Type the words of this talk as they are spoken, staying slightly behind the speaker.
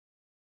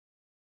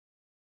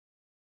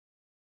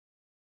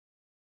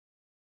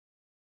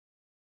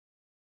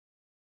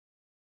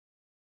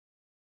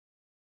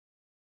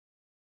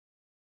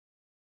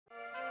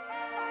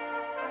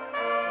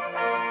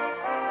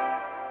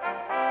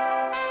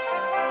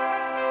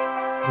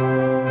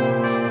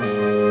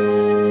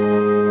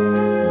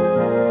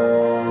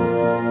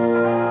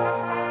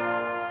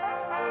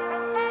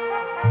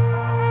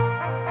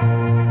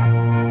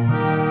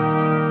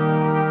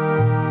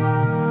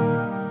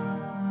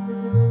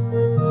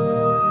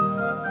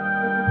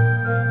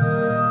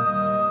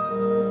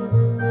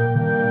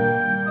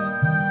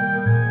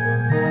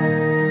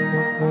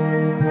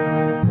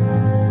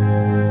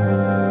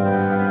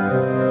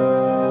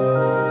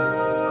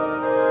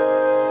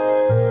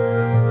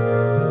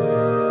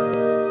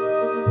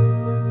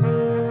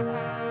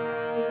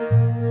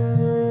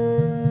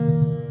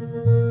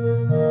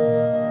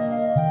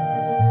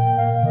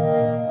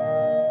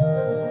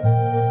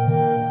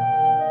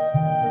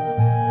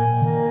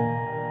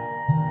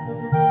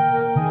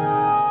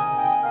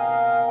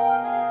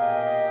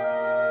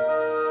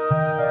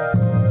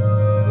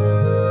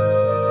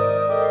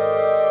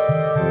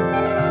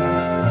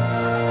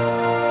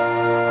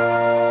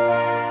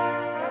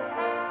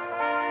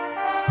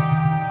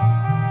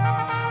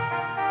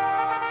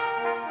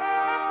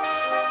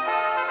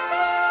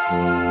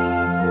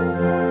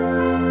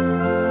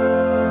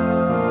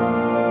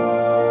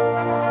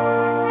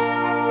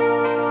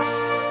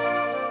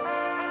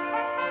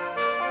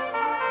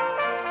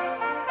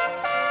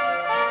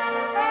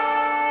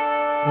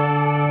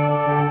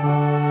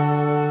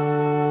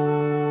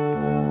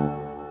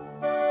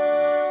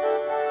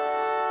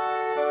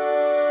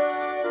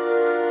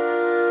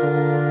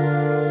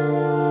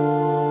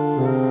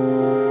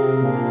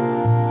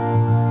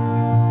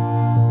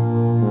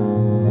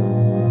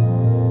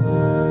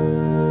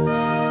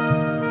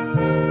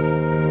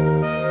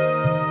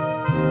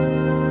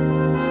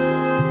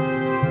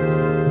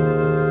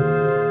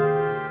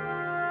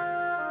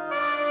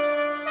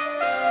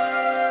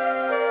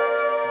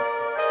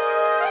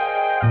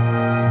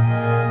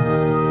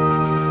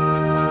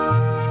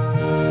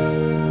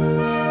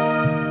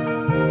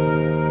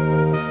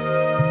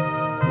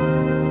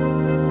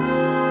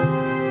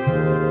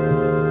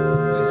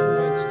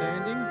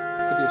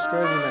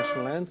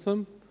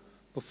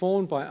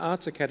Performed by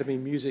Arts Academy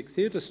Music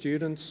Theatre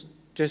students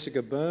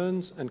Jessica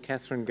Burns and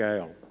Catherine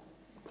Gale,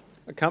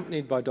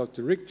 accompanied by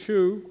Dr. Rick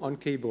Chu on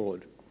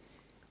keyboard.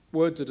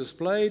 Words are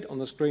displayed on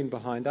the screen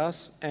behind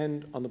us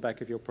and on the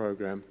back of your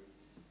program.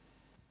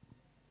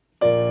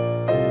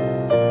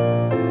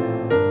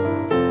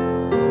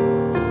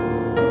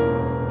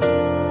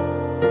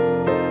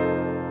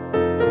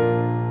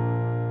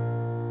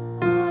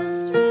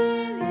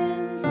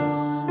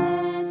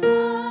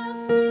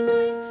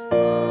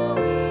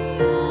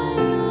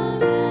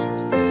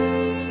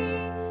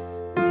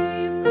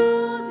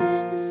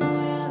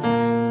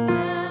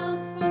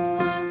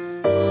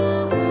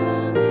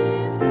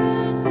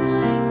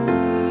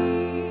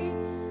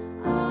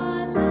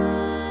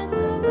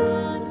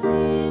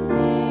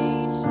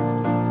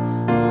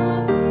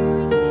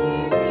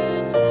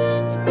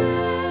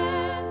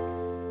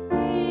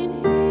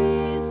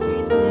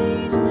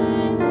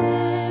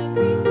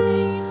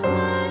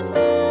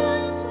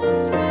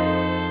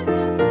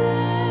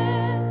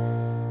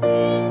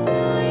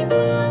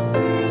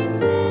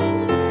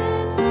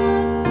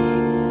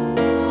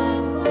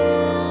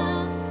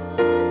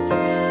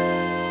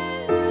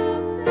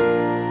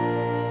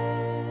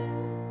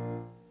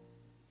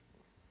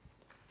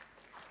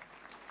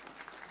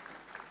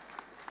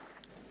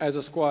 As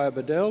Esquire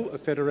Bedell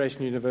of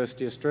Federation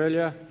University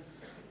Australia,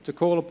 to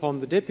call upon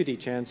the Deputy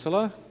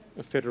Chancellor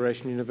of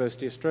Federation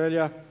University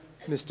Australia,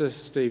 Mr.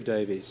 Steve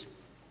Davies.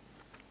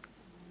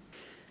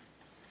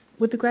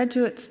 Would the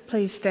graduates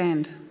please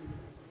stand?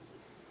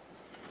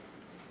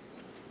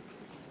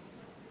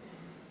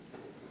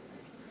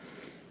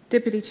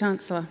 Deputy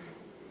Chancellor,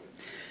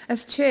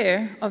 as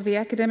Chair of the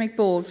Academic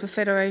Board for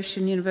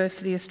Federation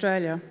University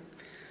Australia,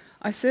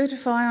 I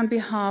certify on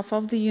behalf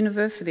of the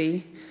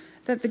University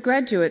that the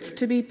graduates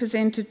to be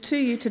presented to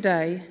you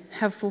today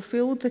have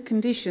fulfilled the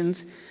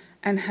conditions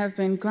and have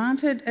been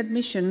granted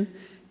admission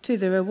to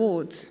their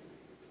awards.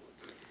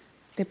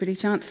 Deputy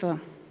Chancellor,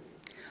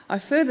 I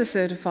further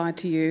certify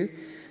to you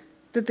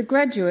that the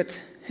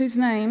graduates whose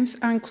names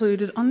are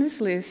included on this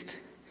list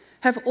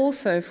have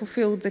also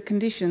fulfilled the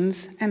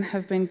conditions and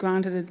have been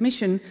granted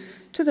admission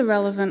to the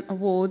relevant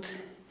awards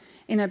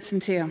in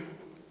absentia.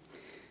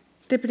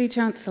 Deputy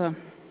Chancellor,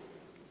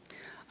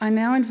 I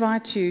now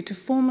invite you to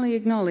formally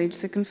acknowledge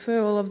the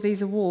conferral of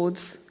these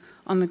awards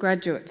on the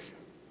graduates.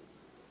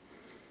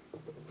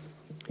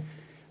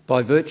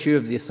 By virtue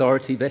of the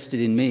authority vested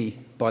in me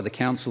by the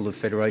Council of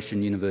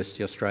Federation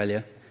University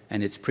Australia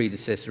and its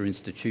predecessor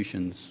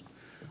institutions,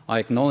 I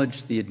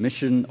acknowledge the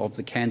admission of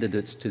the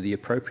candidates to the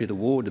appropriate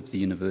award of the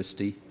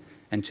University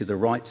and to the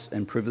rights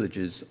and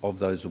privileges of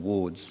those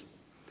awards.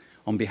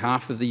 On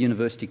behalf of the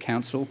University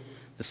Council,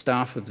 the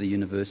staff of the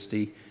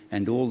University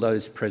and all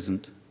those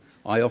present,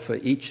 I offer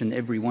each and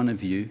every one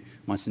of you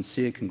my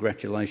sincere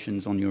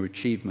congratulations on your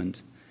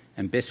achievement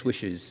and best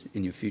wishes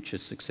in your future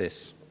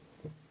success.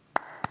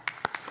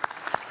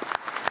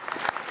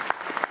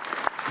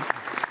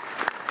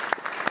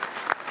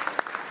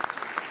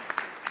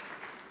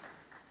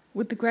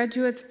 Would the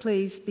graduates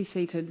please be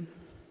seated?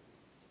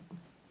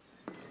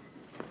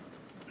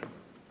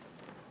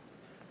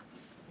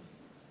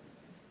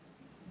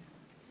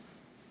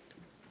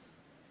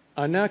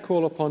 I now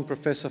call upon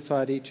Professor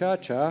Fadi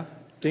Chacha,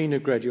 Dean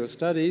of Graduate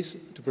Studies,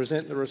 to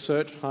present the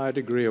Research Higher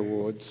Degree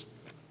Awards.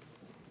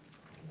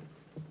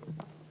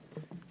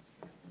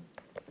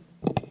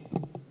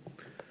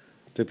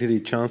 Deputy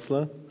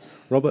Chancellor,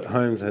 Robert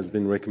Holmes has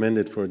been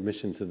recommended for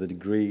admission to the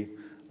degree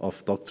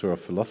of Doctor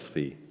of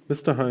Philosophy.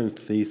 Mr. Holmes'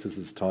 thesis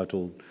is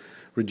titled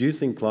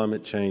Reducing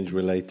Climate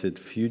Change-Related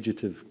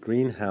Fugitive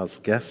Greenhouse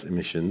Gas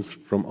Emissions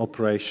from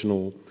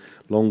Operational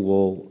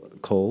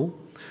Longwall Coal.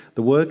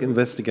 The work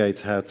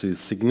investigates how to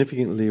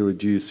significantly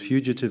reduce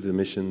fugitive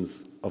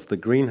emissions of the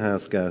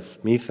greenhouse gas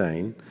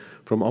methane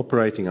from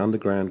operating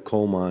underground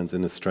coal mines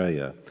in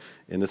Australia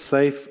in a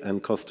safe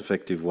and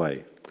cost-effective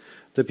way.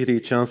 Deputy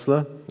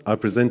Chancellor, I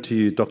present to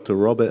you Dr.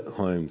 Robert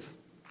Holmes.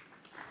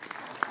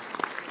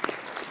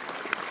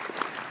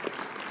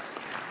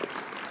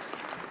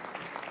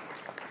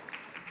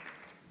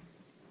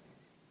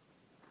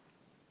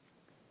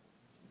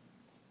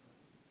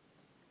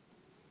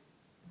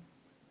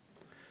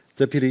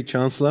 Deputy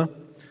Chancellor,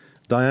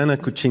 Diana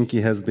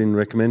Kuczynski has been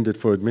recommended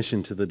for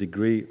admission to the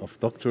degree of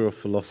Doctor of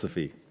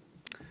Philosophy.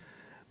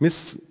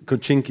 Ms.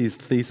 Kuczynski's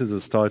thesis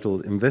is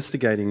titled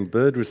Investigating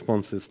Bird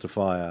Responses to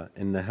Fire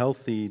in the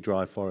Healthy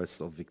Dry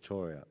Forests of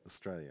Victoria,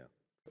 Australia.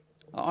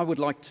 I would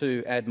like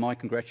to add my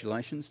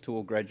congratulations to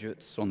all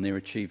graduates on their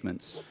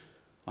achievements.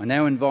 I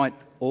now invite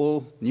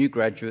all new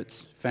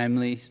graduates,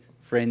 families,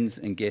 friends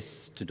and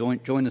guests to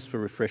join us for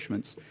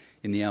refreshments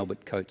in the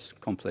Albert Coates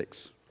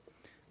complex.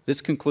 This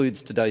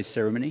concludes today's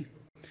ceremony.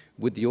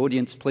 Would the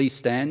audience please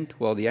stand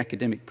while the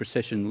academic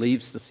procession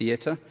leaves the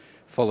theatre,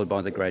 followed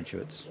by the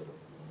graduates.